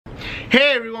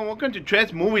Hey everyone, welcome to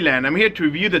Trent's Movie Land. I'm here to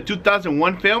review the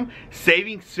 2001 film,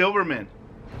 Saving Silverman.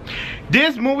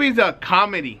 This movie is a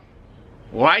comedy.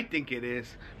 Well, I think it is.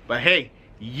 But hey,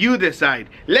 you decide.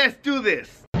 Let's do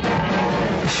this!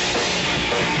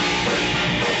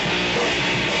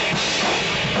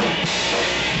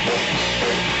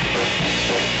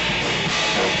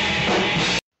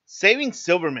 Saving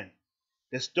Silverman.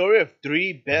 The story of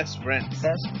three best friends.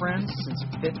 Best friends since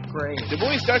 5th grade. The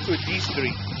movie starts with these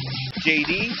three.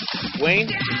 JD, Wayne,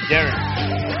 and Darren.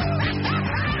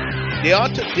 They all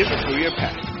took different career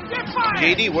paths.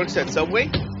 JD works at Subway.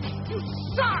 You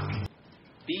suck!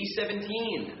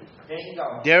 B17.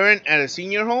 Bingo. Darren at a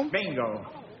senior home. Bingo.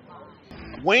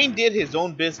 Wayne did his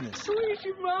own business. Where's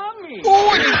your mommy?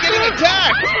 Oh, and he's getting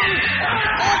attacked!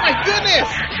 Oh my goodness!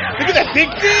 Look at that big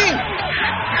thing!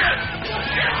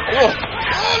 Oh,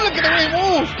 look at the way it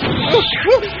moves!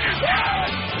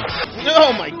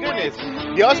 Oh my goodness!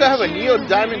 They also have a Neal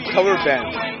Diamond cover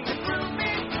band.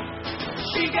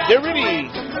 They're really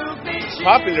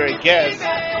popular, I guess,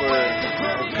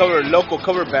 for local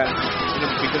cover band,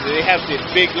 because they have this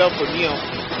big love for Neal.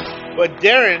 But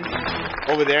Darren,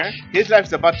 over there, his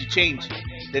life's about to change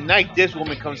the night this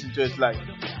woman comes into his life.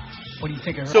 What do you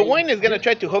think of her? So Wayne is gonna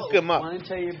try to hook him I up. want to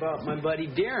tell you about my buddy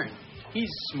Darren. He's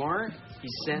smart.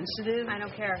 He's sensitive. I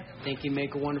don't care. Think he'd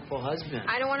make a wonderful husband.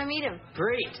 I don't want to meet him.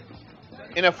 Great.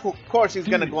 And of course he's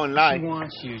gonna go and lie. She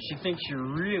wants you. She thinks you're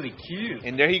really cute.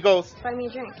 And there he goes. Buy me a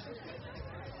drink.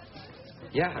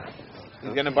 Yeah.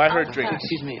 He's gonna buy her a drink.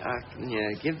 Excuse me.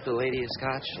 Yeah, give the lady a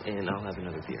scotch, and I'll have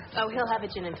another beer. Oh, he'll have a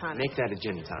gin and tonic. Make that a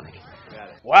gin and tonic.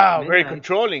 Wow, very Midnight.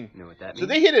 controlling. You know what that means? So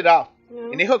they hit it off.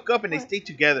 No. And they hook up and they stay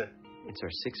together. It's our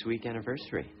 6-week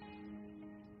anniversary.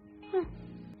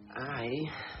 I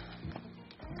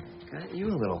got you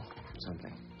a little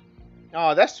something.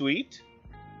 Oh, that's sweet.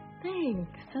 Thanks.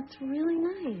 That's really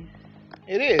nice.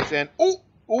 It is. And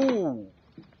ooh.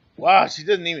 Wow, she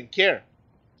doesn't even care.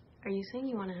 Are you saying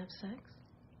you want to have sex?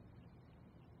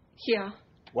 Yeah.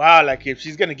 Wow, like if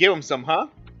she's gonna give him some, huh?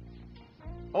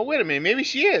 Oh, wait a minute. Maybe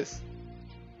she is.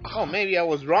 Oh, maybe I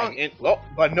was wrong.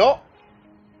 But no.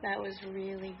 That was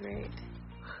really great.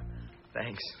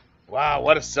 Thanks. Wow,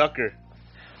 what a sucker.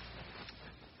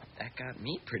 That got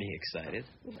me pretty excited.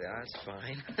 That's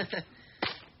fine.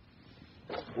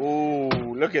 Ooh,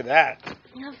 look at that.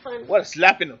 Have fun. What a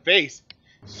slap in the face.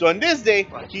 So on this day,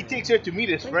 he takes her to meet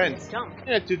his friends. Dumb.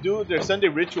 To do their Sunday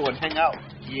ritual and hang out.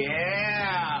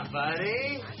 Yeah,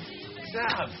 buddy.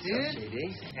 What's up, dude?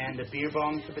 JD. And a beer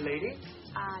bong for the lady?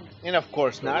 And of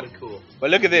course not. Totally cool. But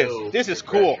look at this. No This is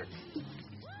cool. pressure.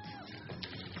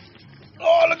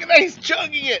 Oh, look at that. He's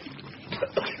chugging it.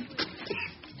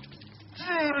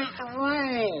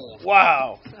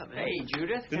 Wow. Hey,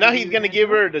 Judith. So now he's going to give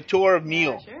her the tour of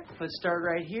Neal. Sure. Let's start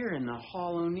right here in the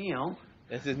Hall O'Neill.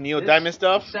 This is Neal Diamond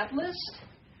stuff. Set list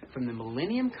from the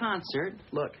Millennium Concert.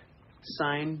 Look,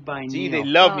 signed by See, Neal. they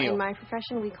love Well, Neal. in my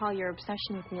profession, we call your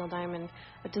obsession with Neal Diamond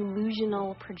a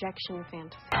delusional projection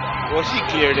fantasy. Well, she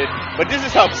cleared it. But this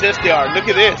is how obsessed they are. Look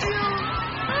at this.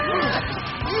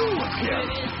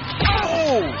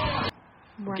 Oh.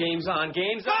 Right. Game's on,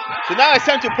 game's on. So now it's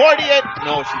time to party it.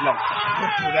 No, she's like,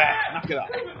 don't do that. Knock it off.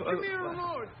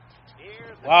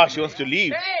 Wow, she wants to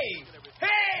leave. Hey! Hey!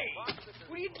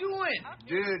 What are you doing?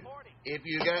 Dude, if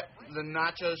you get the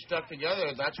nachos stuck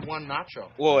together, that's one nacho.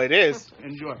 Well, it is.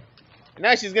 Enjoy.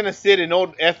 Now she's going to sit in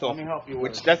old Ethel, Let me help you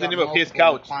with which it. that's the Got name of his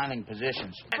multiple couch. reclining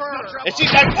positions. And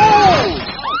she's like, oh!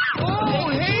 Oh,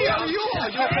 hey, are you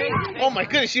okay? Oh my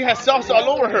goodness, she has sauce all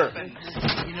over her.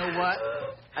 You know what?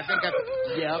 I think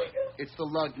yep, it's the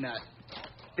lug nut.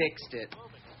 Fixed it.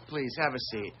 Please, have a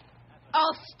seat.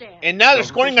 I'll stand. And now they're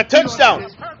scoring a touchdown.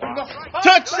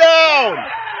 Touchdown!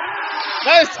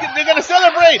 Now they're going to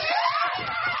celebrate.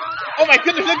 Oh my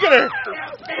goodness, look at her.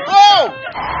 Oh!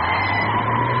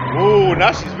 Oh,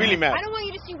 now she's really mad. I don't want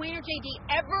you to see Wayne or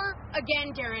JD ever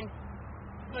again, Darren.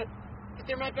 But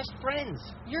they're my best friends.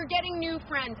 You're getting new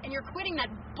friends, and you're quitting that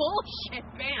bullshit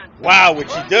band. Wow, which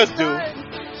she does do.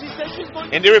 She said she's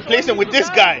going And they replace him with this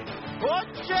guy. What,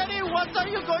 Jenny? What are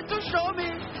you going to show me?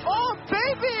 Oh,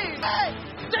 baby! Hey,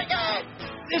 take it!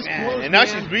 Man, and now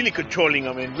she's really controlling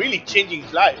him and really changing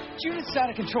his life. Judith's out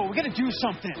of control. We gotta do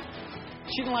something.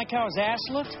 She didn't like how his ass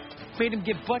looked. Made him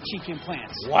get butt cheek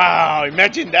implants. Wow,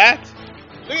 imagine that.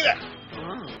 Look at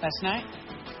that. Last night,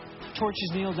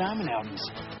 torches Neal Diamond albums.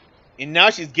 And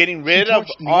now she's getting rid She of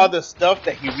touched me. all the stuff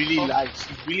that he really likes.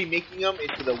 She's really making him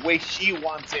into the way she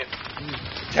wants him.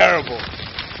 Terrible.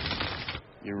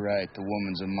 You're right. The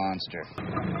woman's a monster.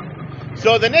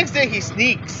 So the next day he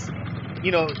sneaks.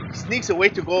 Sneaks away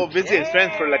to go visit his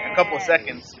friends for like a couple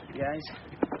seconds. Guys,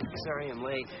 Sorry I'm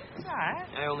late. It's all right.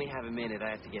 I only have a minute. I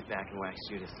have to get back and wax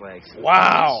Judith's legs.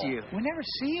 Wow. We never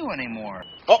see you anymore.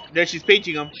 Oh, there she's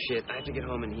painting him. Shit, I have to get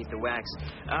home and heat the wax.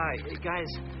 Guys,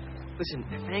 listen,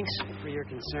 thanks for your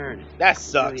concern. That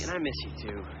sucks. Really, and I miss you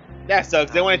too. That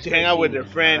sucks. They wanted to hang out with their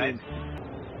friend,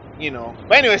 and you know.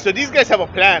 But anyway, so these guys have a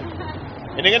plan,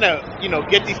 and they're gonna, you know,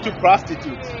 get these two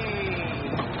prostitutes.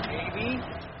 Baby.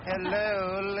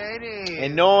 Hello, lady.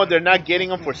 And no, they're not getting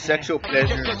them for sexual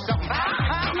pleasure.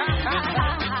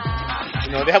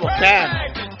 You know, they have a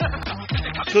plan.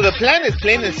 So the plan is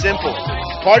plain and simple.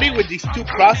 Party with these two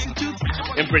prostitutes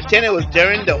and pretend it was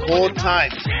Darren the whole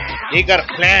time. They got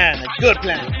a plan, a good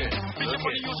plan.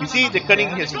 You see, they're cutting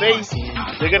his face.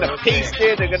 They're gonna paste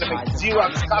it. They're gonna make a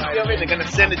Xerox copy of it. They're gonna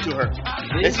send it to her.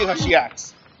 Let's see how she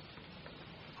acts.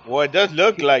 Well, it does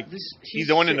look like he's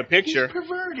the one in the picture. He's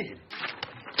perverted.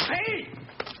 Hey!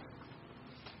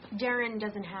 Darren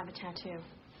doesn't have a tattoo.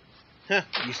 Huh.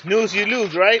 You snooze, you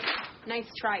lose, right? Nice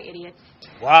try, idiot.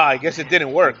 Wow, I guess it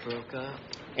didn't work. Broke up.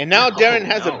 And now Darren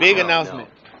has a big announcement.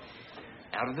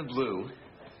 No. Out of the blue,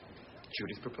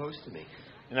 Judith proposed to me.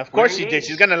 And of course she did.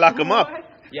 She's gonna lock him up.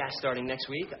 Yeah, starting next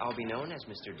week, I'll be known as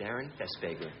Mr. Darren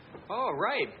Fessbagler. Oh,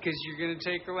 right, because you're going to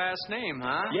take her last name,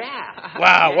 huh? Yeah.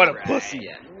 Wow, Yeah, what a right. pussy.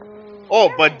 Yeah.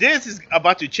 Oh, but this is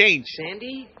about to change.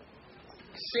 Sandy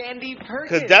Perkins.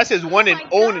 Because that's his one and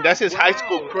only. That's his high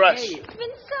school crush. Hey. It's been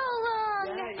so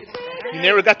long. He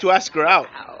never got to ask her out.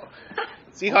 Wow.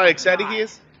 See how excited he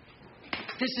is?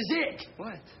 This is it.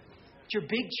 What? It's your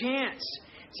big chance.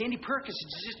 Sandy Perkins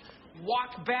just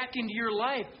walked back into your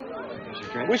life.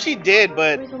 Which he did,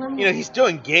 but, you know, he's still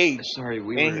engaged. Sorry,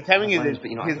 And he's having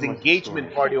his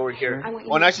engagement party over here.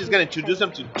 Well, now she's going to introduce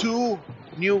him to two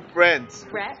new friends.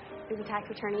 Brett is a tax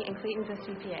attorney and Clayton's a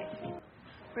CPA.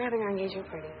 We're having our engagement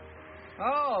party.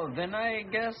 Oh, then I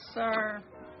guess our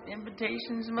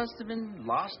invitations must have been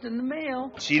lost in the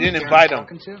mail. She didn't invite him.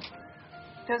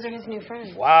 Those are his new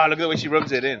friends. Wow, look at the way she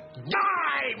rubs it in.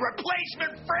 Die,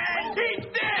 replacement friend!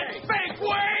 Eat this, fake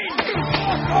Wayne!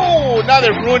 Oh, now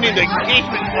they're ruining the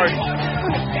engagement party.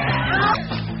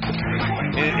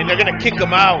 And they're going to kick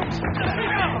him out.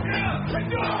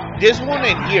 This one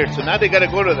ain't here, so now they got to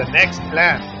go to the next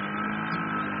plan.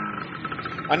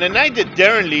 On the night that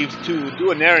Darren leaves to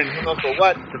do an errand, who knows for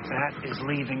what, The bat is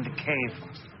leaving the cave.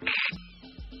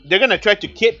 they're going to try to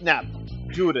kidnap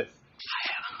Judith.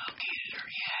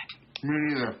 Me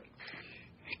neither.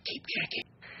 Keep checking.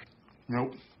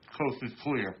 Nope. Coast is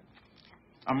clear.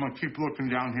 I'm gonna keep looking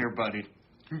down here, buddy.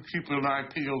 You keep an eye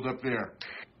peeled up there.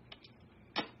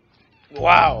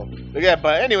 Wow. Look at that.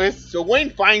 But anyways, so Wayne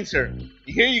finds her.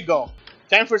 Here you go.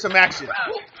 Time for some action.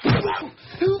 Ow!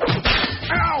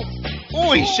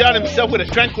 Oh, he shot himself with a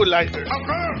tranquilizer.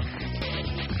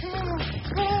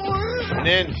 And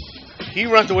then he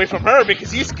runs away from her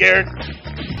because he's scared.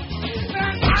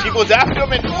 She goes after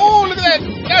him and oh, look at that.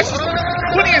 Now she's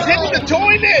putting his head in the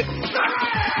toilet.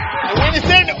 And when it's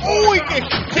there, oh, he gets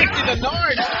kicked in the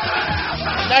nards.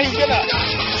 And now he's gonna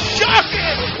shock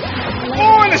him.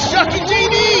 Oh, and a shocking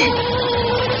JD.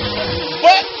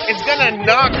 But it's gonna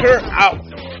knock her out.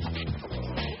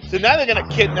 So now they're gonna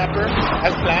kidnap her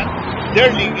as planned.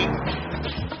 They're leaving.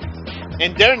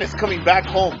 And Darren is coming back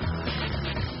home.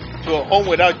 To a home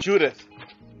without Judith.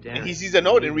 Darren, And he sees a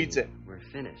note and reads it. We're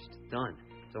finished. Done.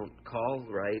 Don't call,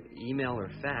 write, email, or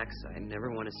fax. I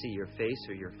never want to see your face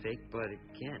or your fake butt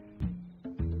again.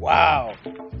 Wow.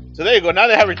 So there you go. Now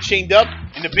they have her chained up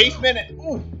in the basement.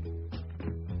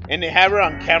 And they have her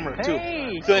on camera, too.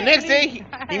 Hey, So the next day,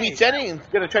 he meets Sandy and he's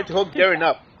going to try to hook Darren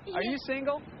up. Are you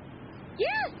single? Yeah.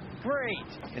 Great.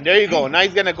 And there you go. Now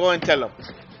he's going to go and tell him.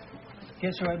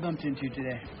 Guess who I bumped into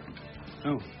today?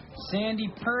 Who? Sandy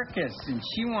Perkins, and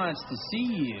she wants to see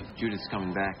you. Judith's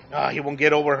coming back. Ah, he won't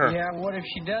get over her. Yeah, what if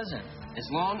she doesn't? As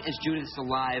long as Judith's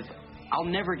alive, I'll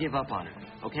never give up on her.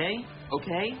 Okay?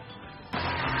 Okay?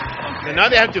 And now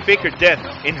they have to fake her death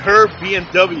in her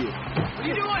BMW. What are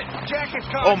you doing? Jacket's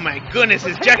caught. Oh my goodness,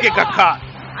 his jacket got caught.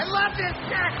 I love this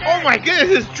jacket. Oh my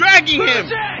goodness, it's dragging him.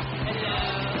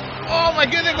 Oh my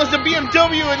goodness, there goes the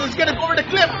BMW and it's gonna go over the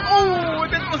cliff. Oh,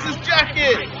 and there goes his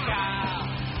jacket.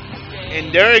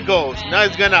 And there it goes. Now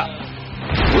he's gonna.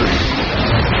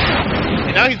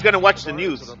 And now he's gonna watch the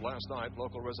news. Last night,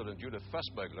 local resident Judith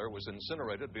Fessbagler was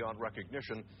incinerated beyond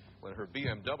recognition when her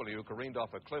BMW careened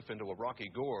off a cliff into a rocky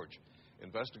gorge.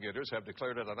 Investigators have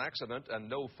declared it an accident and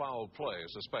no foul play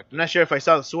suspected. I'm not sure if I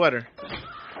saw the sweater.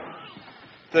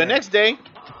 So the next day.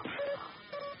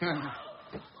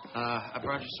 I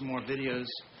brought you some more videos.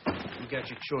 You got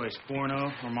your choice,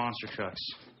 porno or monster trucks.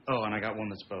 Oh, and I got one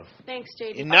that's both. Thanks,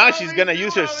 JD. And now she's gonna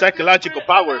use her psychological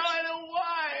powers. I don't know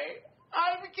why.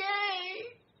 I'm gay.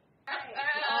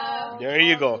 There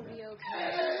you go.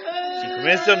 She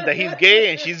convinced him that he's gay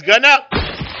and she's gonna...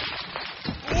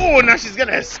 Oh, now she's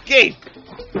gonna escape.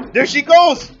 There she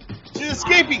goes. She's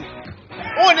escaping.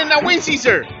 Oh, and then now Wayne sees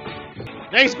her.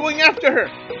 Now he's going after her.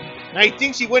 Now he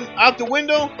thinks she went out the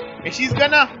window and she's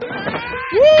gonna...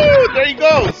 Woo! There he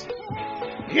goes.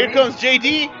 Here comes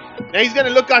JD. Now he's gonna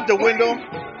look out the window.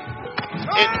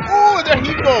 And oh, there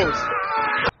he goes.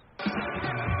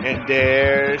 And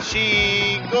there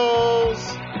she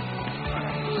goes.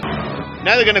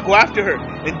 Now they're gonna go after her.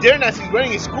 And there, as he's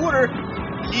running his scooter,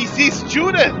 he sees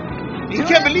Judith. He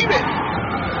can't believe it.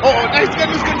 Oh, now he's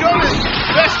gonna lose control of his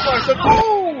Vespa. So,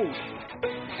 oh!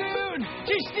 Dude,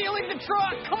 she's stealing the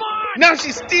truck. Come on! Now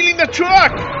she's stealing the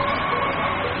truck.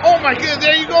 Oh my goodness,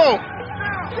 there you go.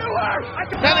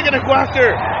 Now they're gonna go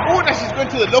after her. Oh, now she's going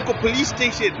to the local police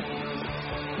station.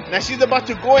 Now she's about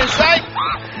to go inside.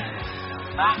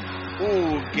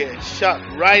 Oh, get shot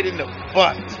right in the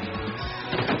butt.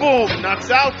 Boom, knocks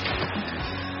out.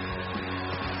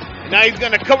 And now he's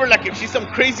gonna cover like if she's some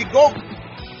crazy goat.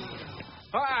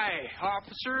 Hi,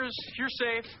 officers. You're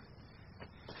safe.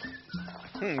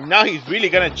 Now he's really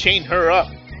gonna chain her up.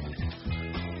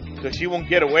 Because she won't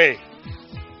get away.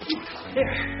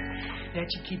 There. That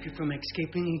should keep you from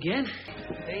escaping again.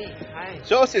 Hey, hi.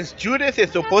 So since Judith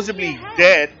is supposedly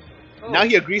dead, now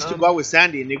he agrees to go out with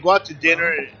Sandy and they go out to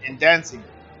dinner and dancing.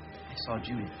 I saw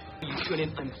Judith. You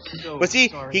shouldn't. I'm so But see,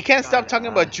 sorry. he can't stop talking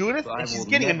about Judith and she's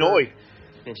getting annoyed.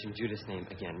 Mention Judith's name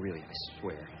again, really, I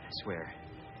swear.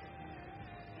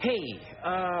 Hey,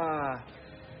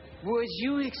 would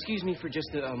you excuse me for just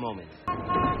a moment?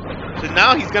 So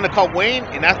now he's gonna call Wayne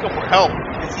and ask him for help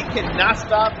because he cannot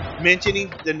stop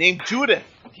mentioning the name Judith.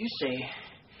 If you say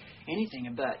anything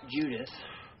about Judith,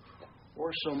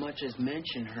 or so much as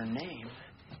mention her name,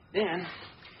 then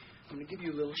I'm gonna give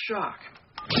you a little shock.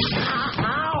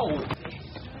 Ow!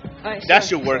 That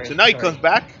should work. So now he comes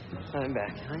back. I'm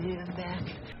back. I am back.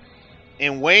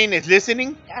 And Wayne is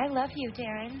listening. I love you,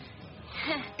 Darren.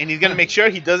 And he's gonna make sure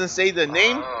he doesn't say the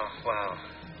name. Oh, wow.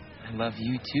 I love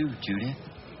you too, Judith.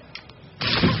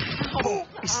 Oh,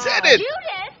 he said it.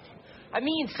 Judith! I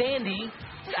mean, Sandy.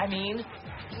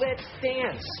 Let's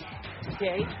dance.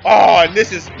 Okay? Oh, and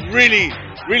this is really,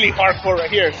 really hardcore right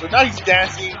here. So now he's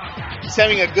dancing. He's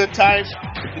having a good time.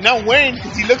 And now Wayne,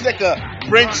 because he looks like a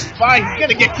French spy, he's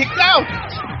gonna get kicked out.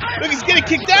 Look, he's getting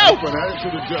kicked out.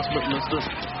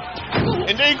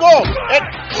 And there you go. And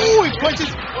oh, he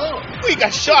punches. Oh, he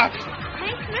got shot.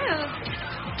 Nice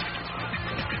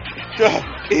move.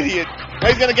 Idiot. Now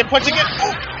he's gonna get punched again.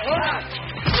 Oh,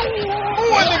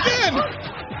 and again.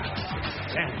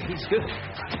 Yeah, he's good.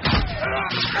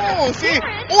 Oh, see.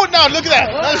 Oh, now look at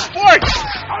that. Now sparks.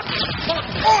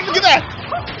 Oh, look at that.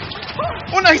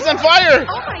 Oh, now he's on fire.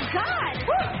 Oh my God!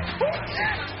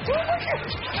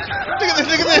 Look at this.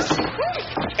 Look at this.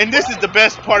 And this is the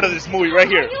best part of this movie right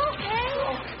here. Are you okay?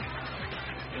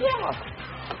 Yeah.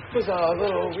 It was a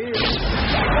little weird.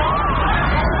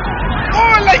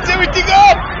 Oh, it lights everything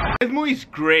up. This movie's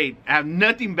great. I have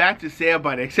nothing bad to say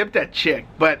about it except that chick.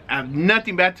 But I have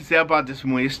nothing bad to say about this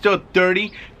movie. There's still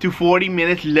 30 to 40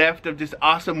 minutes left of this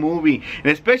awesome movie.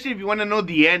 And especially if you want to know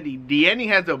the ending. The ending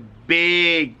has a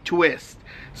big twist.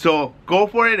 So go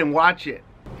for it and watch it.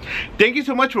 Thank you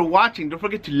so much for watching. Don't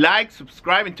forget to like,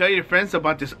 subscribe, and tell your friends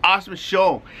about this awesome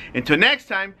show. Until next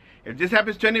time, if this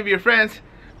happens to any of your friends,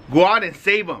 go out and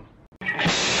save them.